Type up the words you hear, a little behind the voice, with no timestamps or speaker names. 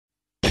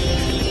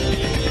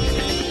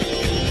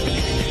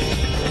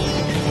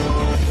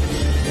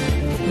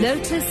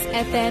Lotus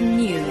FM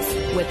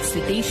News with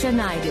SUDISHA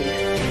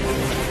Naidu.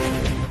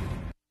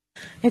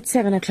 It's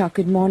 7 o'clock.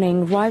 Good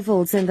morning.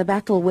 Rivals in the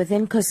battle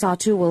within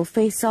Cosatu will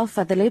face off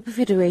at the Labour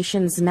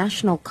Federation's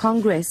National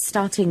Congress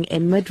starting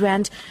in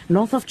Midrand,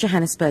 north of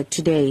Johannesburg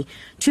today.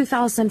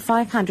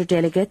 2,500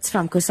 delegates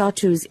from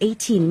Cosatu's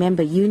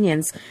 18-member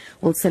unions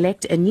will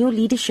select a new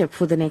leadership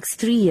for the next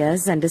 3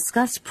 years and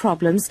discuss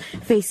problems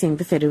facing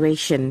the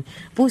federation.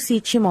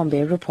 Busi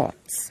Chimombe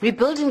reports.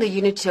 Rebuilding the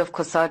unity of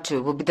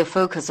Cosatu will be the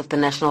focus of the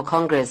National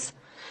Congress.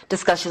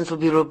 Discussions will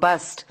be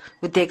robust,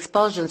 with the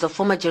expulsions of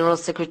former General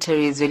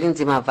Secretary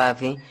Zwelinzima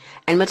Vavi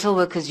and Metal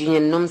Workers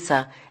Union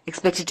NUMSA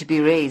expected to be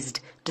raised,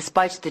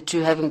 despite the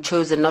two having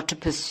chosen not to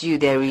pursue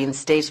their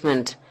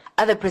reinstatement.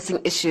 Other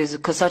pressing issues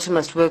Cosatu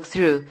must work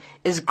through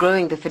is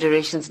growing the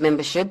Federation's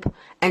membership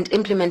and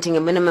implementing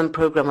a minimum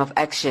program of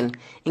action,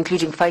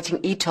 including fighting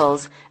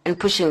e-tolls and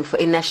pushing for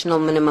a national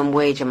minimum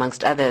wage,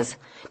 amongst others.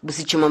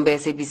 Busi Chimombe,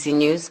 SABC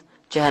News,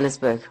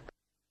 Johannesburg.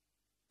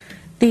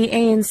 The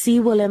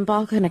ANC will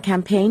embark on a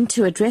campaign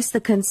to address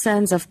the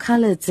concerns of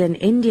Coloureds and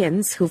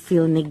Indians who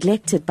feel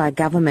neglected by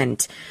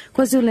government.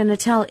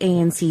 KwaZulu-Natal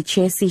ANC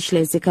Chair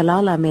Sihle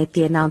Zikalala made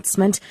the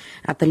announcement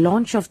at the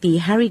launch of the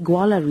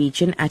Harigwala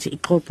region at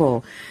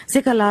Ikopo.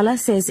 Zikalala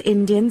says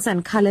Indians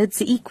and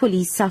Coloureds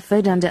equally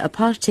suffered under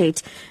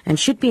apartheid and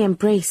should be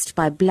embraced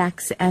by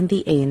blacks and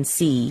the ANC.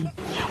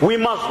 We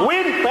must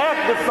win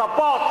back the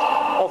support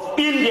of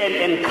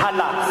Indian and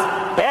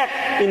Coloureds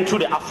back into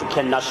the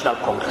African National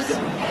Congress.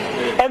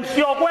 And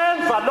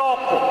siyokwenza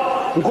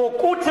lokho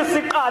ngokuthi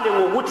siqale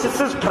ngokuthi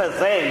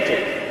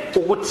sizipresente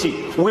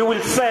ukuthi we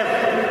will serve.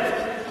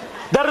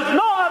 There is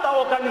no other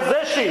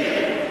organization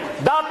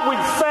that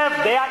will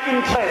serve their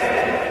interest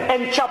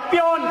and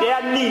champion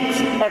their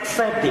needs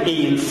except the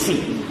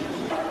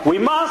ANC. We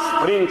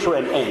must bring to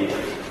an end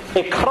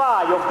a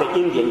cry of the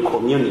Indian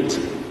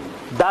community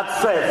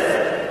that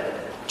says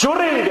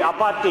during the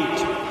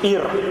apartheid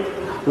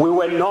era we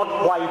were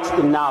not white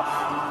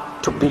enough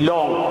to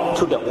belong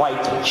to the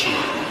white regime.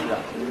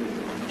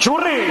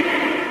 During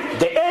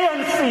the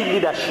ANC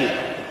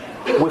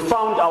leadership, we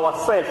found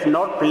ourselves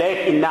not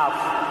black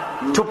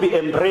enough to be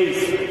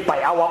embraced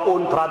by our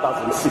own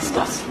brothers and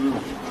sisters.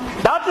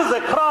 That is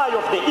a cry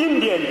of the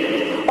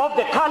Indian, of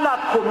the colored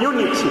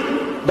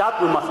community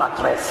that we must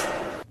address.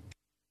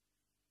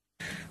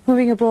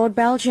 Moving abroad,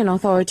 Belgian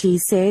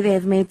authorities say they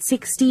have made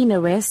 16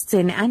 arrests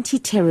in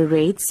anti-terror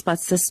raids, but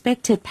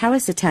suspected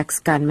Paris attacks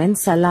gunman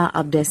Salah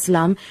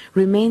Abdeslam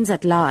remains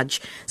at large.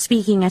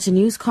 Speaking at a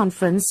news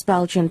conference,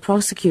 Belgian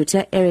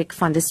prosecutor Eric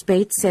van der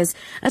Speyt says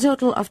a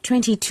total of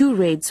 22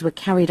 raids were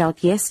carried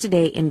out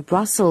yesterday in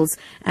Brussels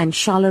and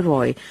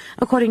Charleroi.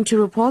 According to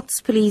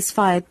reports, police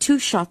fired 2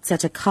 shots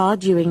at a car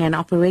during an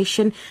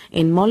operation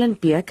in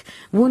Molenbeek,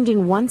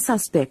 wounding one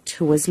suspect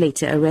who was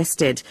later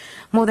arrested.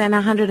 More than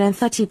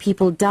 130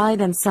 people died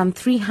and some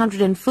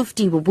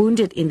 350 were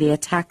wounded in the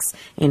attacks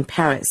in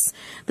Paris.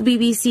 The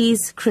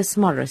BBC's Chris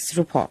Morris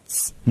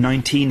reports.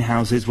 19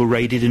 houses were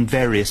raided in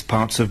various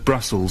parts of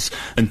Brussels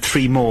and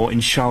 3 more in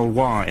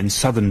Charleroi in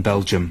southern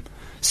Belgium.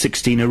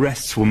 16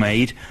 arrests were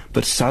made,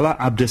 but Salah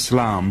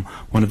Abdeslam,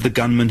 one of the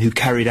gunmen who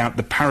carried out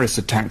the Paris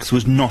attacks,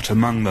 was not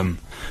among them.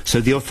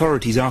 So the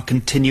authorities are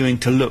continuing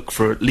to look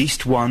for at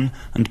least one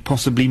and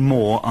possibly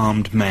more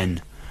armed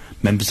men.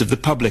 Members of the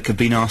public have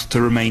been asked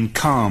to remain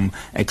calm,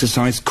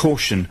 exercise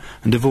caution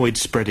and avoid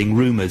spreading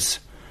rumours.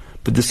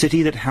 But the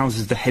city that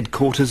houses the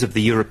headquarters of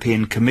the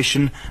European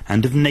Commission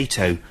and of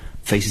NATO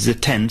faces a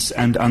tense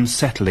and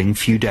unsettling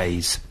few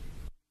days.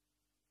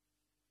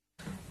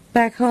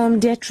 Back home,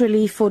 debt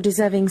relief for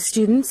deserving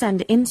students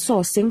and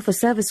insourcing for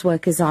service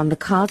workers are on the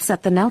cards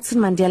at the Nelson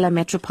Mandela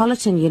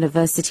Metropolitan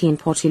University in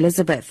Port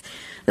Elizabeth.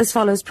 This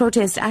follows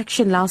protest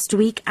action last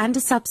week and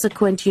a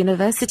subsequent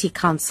University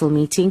Council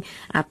meeting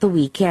at the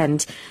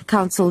weekend.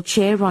 Council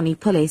Chair Ronnie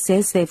Pillay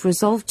says they've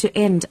resolved to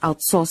end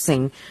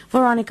outsourcing.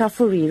 Veronica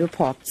Fourie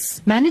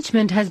reports.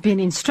 Management has been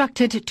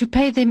instructed to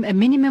pay them a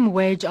minimum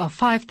wage of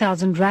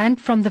 5,000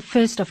 rand from the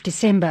 1st of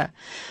December.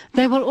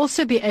 They will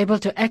also be able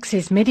to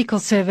access medical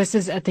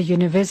services at the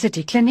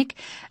university clinic,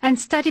 and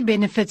study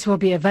benefits will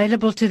be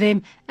available to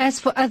them as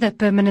for other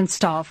permanent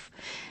staff.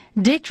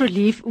 Debt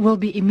relief will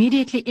be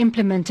immediately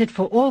implemented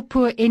for all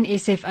poor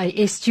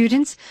NSFAS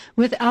students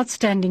with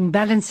outstanding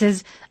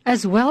balances,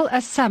 as well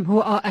as some who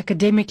are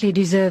academically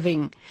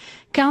deserving.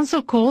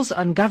 Council calls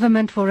on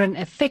government for an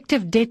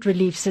effective debt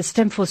relief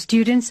system for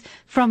students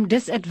from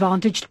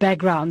disadvantaged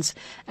backgrounds,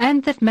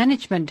 and that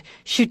management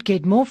should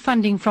get more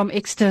funding from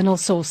external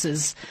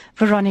sources.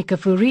 Veronica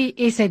Fourie,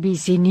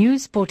 SABC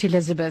News, Port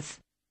Elizabeth.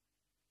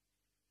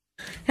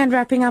 And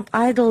wrapping up,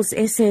 Idol's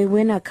essay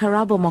winner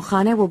Karabo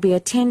Mogane will be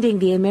attending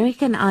the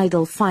American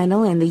Idol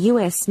final in the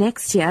US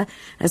next year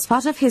as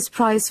part of his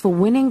prize for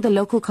winning the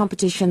local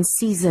competition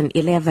season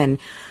 11.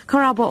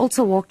 Karabo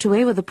also walked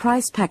away with a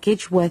prize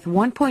package worth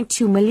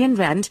 1.2 million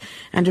rand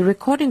and a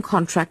recording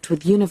contract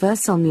with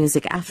Universal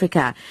Music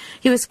Africa.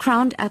 He was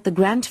crowned at the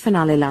grand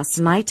finale last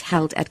night,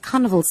 held at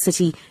Carnival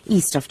City,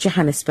 east of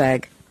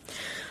Johannesburg.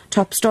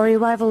 Top story: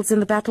 rivals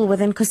in the battle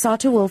within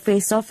Cosatu will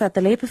face off at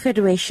the Labour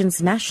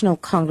Federation's National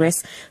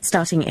Congress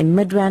starting in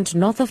Midrand,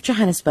 north of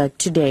Johannesburg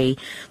today.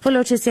 For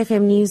Lotus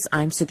FM News,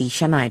 I'm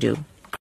SUDISHA.